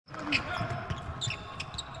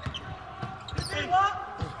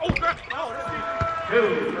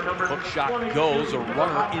Hook shot goes, a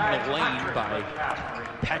runner in the lane by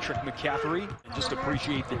Patrick McCaffrey. And just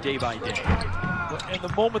appreciate the day by day. And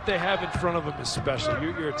the moment they have in front of them is special.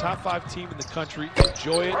 You're a top 5 team in the country.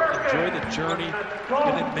 Enjoy it, enjoy the journey,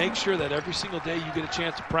 and then make sure that every single day you get a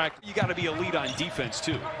chance to practice. You got to be elite on defense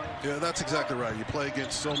too. Yeah, that's exactly right. You play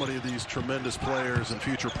against so many of these tremendous players and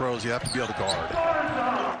future pros, you have to be able to guard.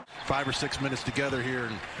 5 or 6 minutes together here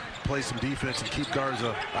and play some defense and keep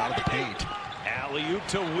Garza out of the paint. Alley-oop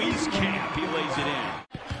to Wieskamp. He lays it in.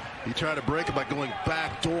 He tried to break it by going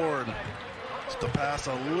back door and just to pass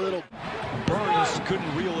a little. Burns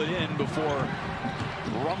couldn't reel it in before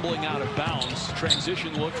rumbling out of bounds.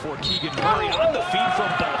 Transition look for Keegan Murray on the feed from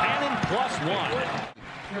Bohannon,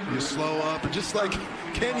 +1. You slow up, and just like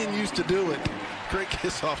Kenyon used to do it, great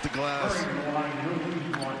kiss off the glass.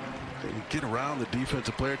 Get around the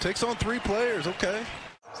defensive player. Takes on 3 players, okay.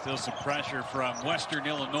 Still some pressure from Western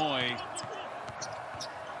Illinois.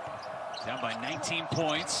 Down by 19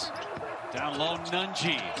 points. Down low,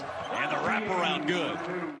 Nunji. And the wraparound good.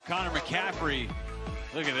 Connor McCaffrey,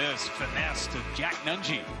 look at this, finesse to Jack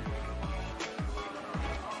Nunji.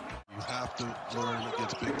 You have to learn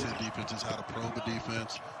against Big Ten defenses how to probe a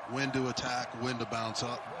defense, when to attack, when to bounce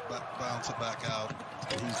it back out.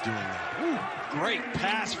 And he's doing that. Ooh, great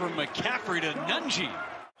pass from McCaffrey to Nunji.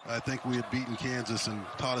 I think we had beaten Kansas and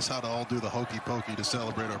taught us how to all do the hokey pokey to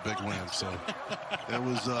celebrate our big win. So it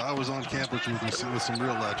was I was on campus with some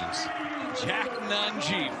real legends. Jack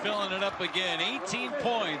Nunji filling it up again. 18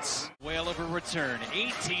 points. Whale of a return.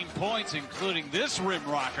 18 points, including this rim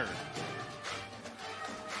rocker.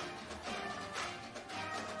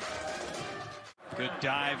 Good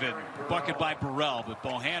dive and bucket by Burrell, but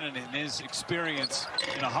Bohannon in his experience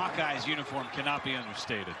in a Hawkeyes uniform cannot be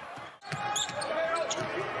understated.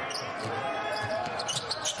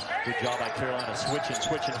 Good job by Carolina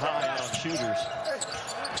switching high out on shooters.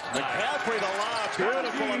 McCaffrey the lob,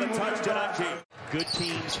 beautiful on the touch to Nunji. Good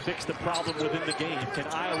teams fix the problem within the game. Can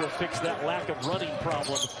Iowa fix that lack of running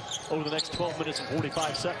problem over the next 12 minutes and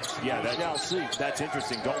 45 seconds? Yeah, that's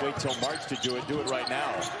interesting. Don't wait till March to do it. Do it right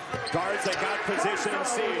now. Guards that got position and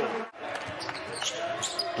sealed.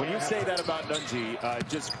 When you say that about Nunji,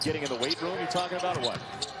 just getting in the weight room, you're talking about or what?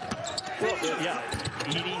 Well, yeah,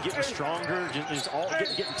 eating, getting stronger, just all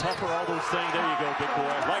getting tougher, all those things. There you go, big boy.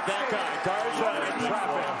 Like that guy, guards running in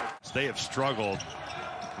traffic. They have struggled.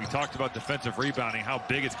 We talked about defensive rebounding, how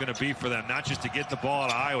big it's going to be for them, not just to get the ball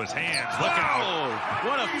out of Iowa's hands. Look out.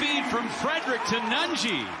 What a feed from Frederick to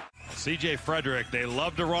Nunji. C.J. Frederick, they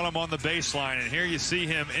love to run him on the baseline, and here you see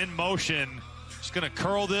him in motion. Just going to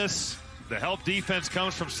curl this. The help defense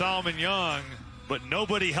comes from Solomon Young, but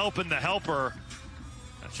nobody helping the helper.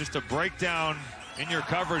 That's just a breakdown in your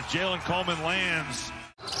coverage. Jalen Coleman lands.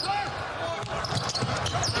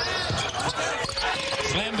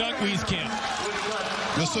 Slam dunk, Wieskamp.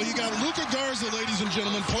 Well, so you got Luka Garza, ladies and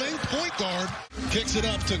gentlemen, playing point guard. Kicks it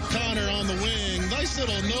up to Connor on the wing. Nice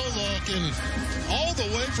little no-look, and all the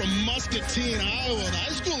way from Muscatine, Iowa, the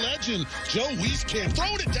high school legend, Joe Wieskamp,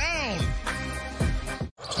 throwing it down.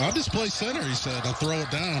 I'll just play center, he said. I'll throw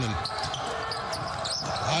it down, and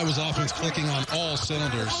Iowa's offense clicking on all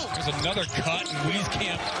cylinders. There's another cut, and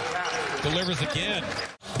Wieskamp delivers again.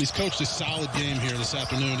 He's coached a solid game here this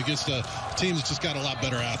afternoon against a team that's just got a lot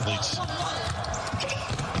better athletes.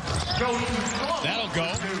 That'll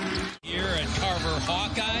go. Here at Carver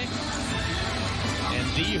Hawkeye. And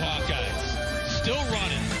the Hawkeyes still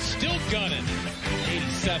running, still gunning.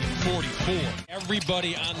 87-44.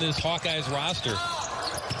 Everybody on this Hawkeyes roster,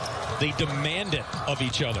 they demand it of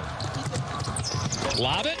each other.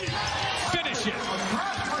 Lob it, finish it.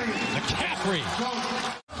 McCaffrey.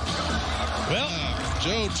 Well,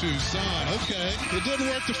 Joe Toussaint, okay. It didn't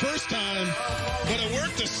work the first time, but it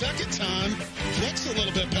worked the second time. Flex a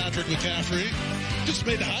little bit, Patrick McCaffrey. Just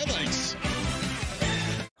made the highlights.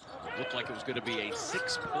 Looked like it was going to be a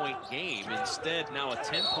 6-point game. Instead, now a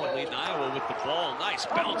 10-point lead in Iowa with the ball. Nice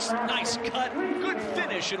bounce, nice cut, good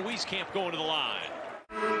finish, and Wieskamp going to the line.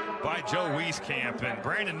 By Joe Wieskamp, and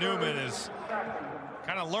Brandon Newman is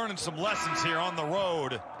kind of learning some lessons here on the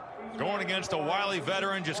road. Going against a wily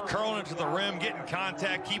veteran, just curling it to the rim, getting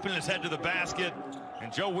contact, keeping his head to the basket.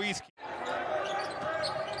 And Joe Wieskamp.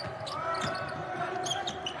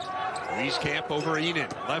 Wieskamp over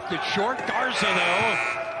Enid. Left it short. Garza, though,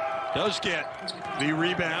 does get the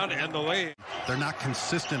rebound and the lead. They're not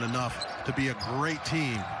consistent enough to be a great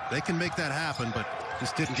team. They can make that happen, but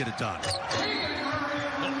just didn't get it done.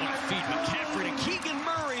 What a feed McCaffrey to Keegan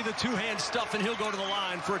Murray. The two-hand stuff, and he'll go to the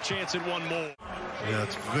line for a chance at one more. Yeah,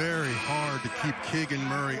 it's very hard to keep Keegan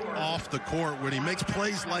Murray off the court when he makes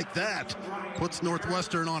plays like that. Puts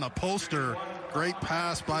Northwestern on a poster. Great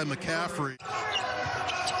pass by McCaffrey.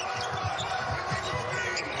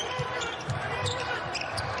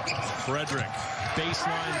 Frederick,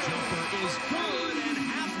 baseline jumper is good, and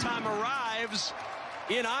halftime arrives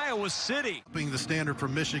in Iowa City. Being the standard for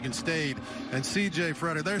Michigan State, and C.J.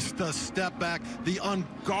 Frederick, there's the step back, the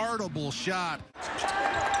unguardable shot.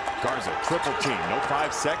 Garza, triple team, no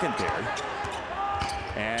 5-second there.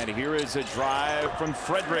 And here is a drive from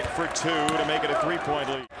Frederick for 2 to make it a 3-point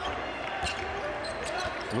lead.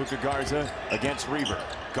 Luka Garza against Reber.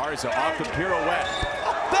 Garza off the pirouette.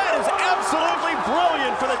 That is absolutely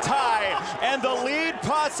brilliant for the tie, and the lead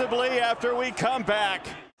possibly after we come back.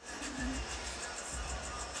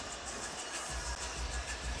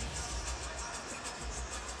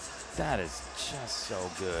 That is just so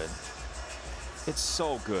good. It's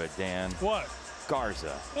so good, Dan. What?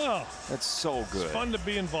 Garza. Oh. That's so good. It's fun to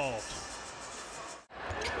be involved.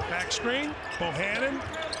 Back screen, Bohannon.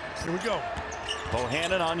 Here we go.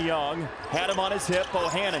 Bohannon on Young. Had him on his hip.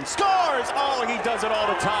 Bohannon scores! Oh, he does it all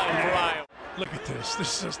the time for Iowa. Look at this.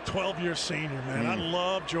 This is a 12-year senior, man. I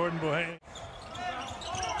love Jordan Bohannon.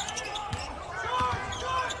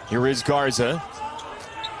 Here is Garza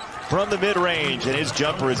from the mid-range, and his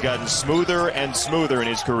jumper has gotten smoother and smoother in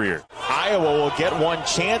his career. Iowa will get one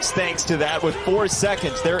chance thanks to that with 4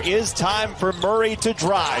 seconds. There is time for Murray to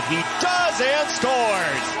drive. He does and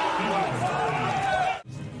scores!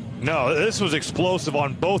 No, this was explosive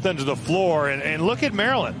on both ends of the floor, and look at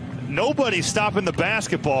Maryland. Nobody's stopping the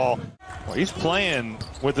basketball. Well, he's playing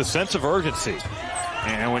with a sense of urgency.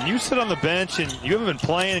 And when you sit on the bench and you haven't been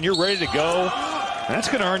playing and you're ready to go, that's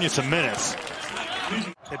going to earn you some minutes.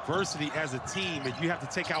 Adversity as a team, and you have to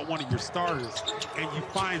take out one of your starters, and you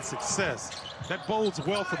find success. That bodes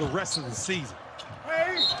well for the rest of the season.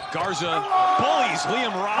 Garza bullies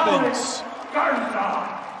Liam Robbins.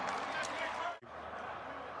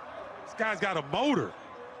 This guy's got a motor.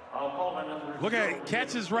 Look at it.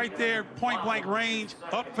 Catches right there, point blank range,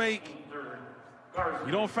 up fake.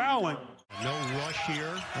 You don't foul him. No rush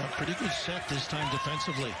here. A pretty good set this time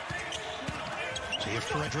defensively. See if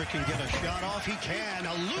Frederick can get a shot off. He can.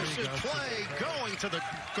 Elusive play going to the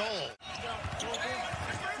goal.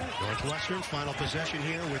 Northwestern final possession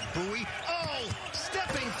here with Bowie. Oh,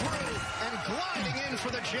 stepping through and gliding in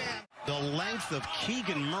for the jam. The length of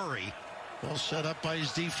Keegan Murray. Well set up by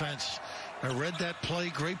his defense. I read that play.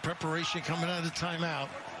 Great preparation coming out of the timeout.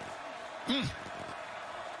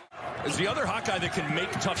 Is the other Hawkeye that can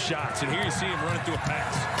make tough shots, and here you see him running through a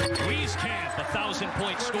pass. Wieskamp,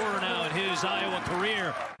 1,000-point scorer now in his Iowa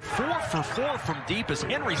career. 4 for 4 from deep as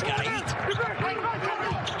Henry's got 8.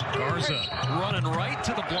 Garza running right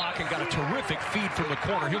to the block and got a terrific feed from the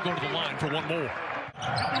corner. He'll go to the line for one more.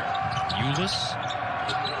 Ulis.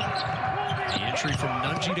 The entry from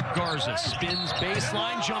Nunji to Garza. Spins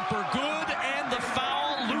baseline jumper. Good, and the foul.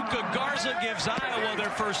 Luka Garza gives Iowa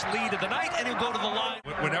their first lead of the night, and he'll go to the line.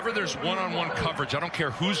 Whenever there's one-on-one coverage, I don't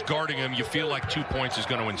care who's guarding him, you feel like 2 points is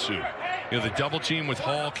going to ensue. You know, the double team with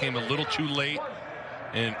Hall came a little too late,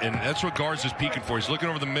 and that's what Garza's peeking for. He's looking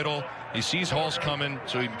over the middle. He sees Hall's coming,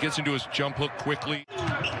 so he gets into his jump hook quickly.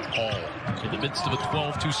 Hall in the midst of a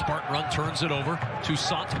 12-2 Spartan run, turns it over.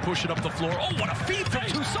 Toussaint to push it up the floor. Oh, what a feed from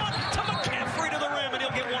Toussaint to McCaffrey to the rim, and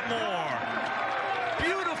he'll get one more.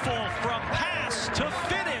 Beautiful from pass to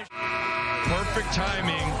finish. Perfect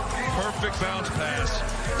timing, perfect bounce pass,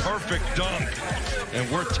 perfect dunk, and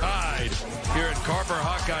we're tied here at Carver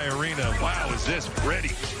Hawkeye Arena. Wow, is this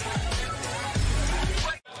pretty.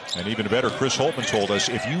 And even better, Chris Holtman told us,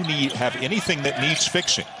 if you have anything that needs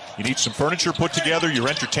fixing, you need some furniture put together, your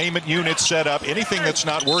entertainment unit set up, anything that's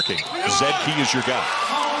not working, Zed Key is your guy.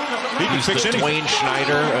 He can fix anything. Dwayne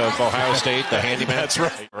Schneider of Ohio State, the handyman. That's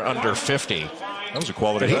right. Under 50. That was a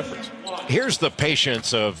quality reference. Here's the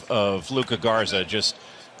patience of Luka Garza. Just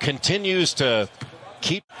continues to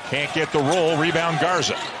keep. Can't get the roll. Rebound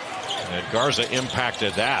Garza. And Garza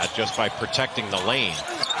impacted that just by protecting the lane.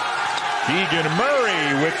 Keegan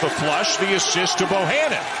Murray with the flush, the assist to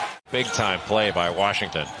Bohannon. Big time play by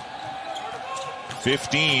Washington.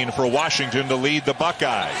 15 for Washington to lead the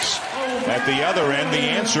Buckeyes. At the other end, the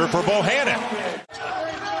answer for Bohannon.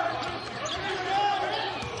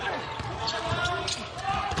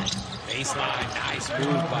 Baseline, nice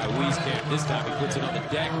move by Wieskamp. This time he puts it on the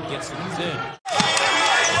deck and gets things in.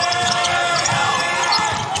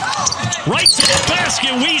 Right to the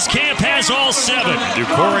basket. Wieskamp has all 7.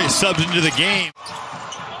 Ducore subs into the game.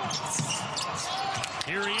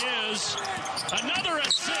 Here he is. Another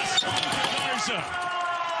assist from Garza.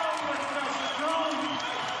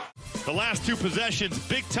 The last two possessions,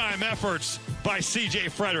 big-time efforts by C.J.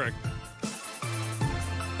 Frederick.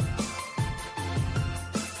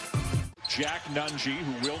 Jack Nunge,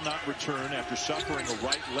 who will not return after suffering a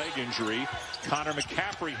right leg injury. Connor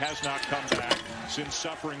McCaffrey has not come back since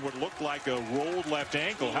suffering what looked like a rolled left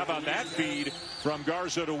ankle. How about that feed from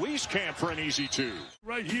Garza to Wieskamp for an easy two?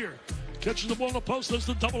 Right here. Catches the ball in the post, does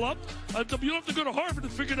the double up. You don't have to go to Harvard to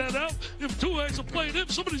figure that out. If two ways are playing him,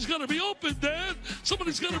 somebody's got to be open, Dan.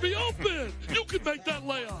 Somebody's got to be open. You can make that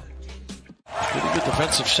layup. Pretty good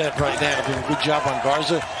defensive set right now. Doing a good job on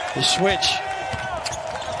Garza. The switch.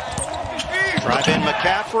 Drive in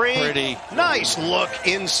McCaffrey. Pretty. Nice look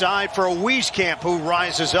inside for Wieskamp, who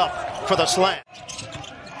rises up for the slam.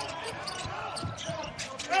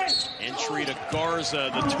 Entry to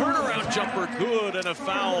Garza. The turnaround jumper good and a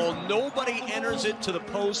foul. Nobody enters it to the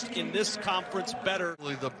post in this conference better.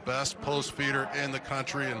 The best post feeder in the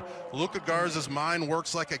country, and Luka Garza's mind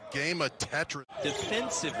works like a game of Tetris.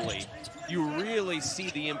 Defensively, you really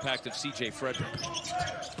see the impact of C.J. Frederick.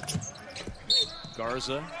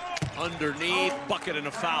 Garza underneath, bucket and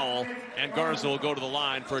a foul, and Garza will go to the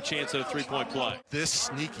line for a chance at a three-point play. This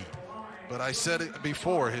sneaky, but I said it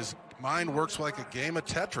before, his mind works like a game of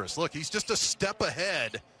Tetris. Look, he's just a step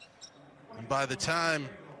ahead, and by the time...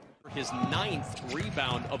 His 9th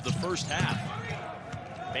rebound of the first half.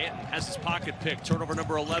 Banton has his pocket pick. Turnover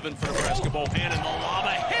number 11 for Nebraska. Bohannon, the lob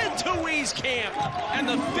ahead to Wieskamp. And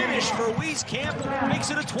the finish for Wieskamp makes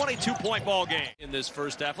it a 22-point ball game in this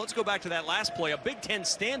first half. Let's go back to that last play. A Big Ten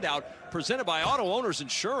standout presented by Auto Owners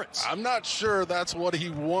Insurance. I'm not sure that's what he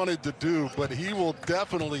wanted to do, but he will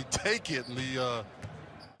definitely take it in the...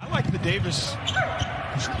 I like the Davis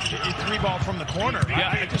three ball from the corner. Yeah,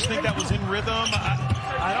 I just think that was in rhythm.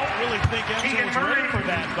 I don't really think Enzo was ready for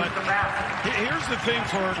that, but here's the thing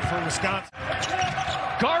for Wisconsin.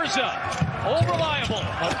 Garza, all-reliable,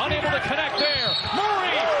 but unable to connect there.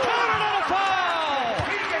 Murray, countered on a foul!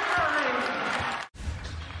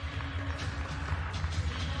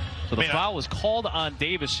 So the foul was called on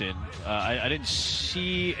Davison. I didn't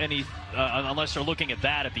see any, unless they're looking at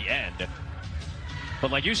that at the end. But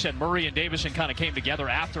like you said, Murray and Davison kind of came together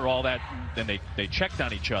after all that, then they checked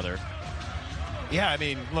on each other. Yeah, I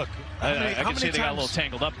mean, look. I can see they got a little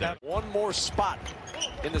tangled up there. One more spot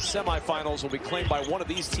in the semifinals will be claimed by one of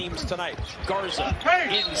these teams tonight. Garza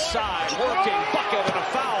inside, working, bucket, and a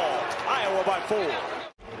foul. Iowa by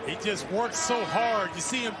 4. He just works so hard. You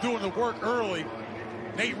see him doing the work early.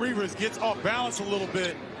 Nate Reavers gets off balance a little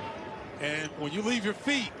bit. And when you leave your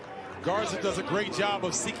feet, Garza does a great job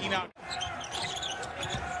of seeking out.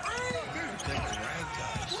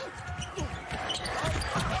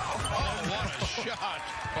 Shot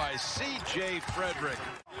by C.J. Frederick.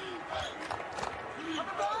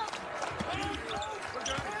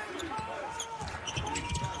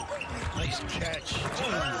 Nice catch.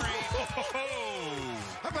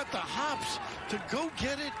 How about the hops to go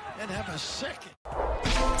get it and have a second?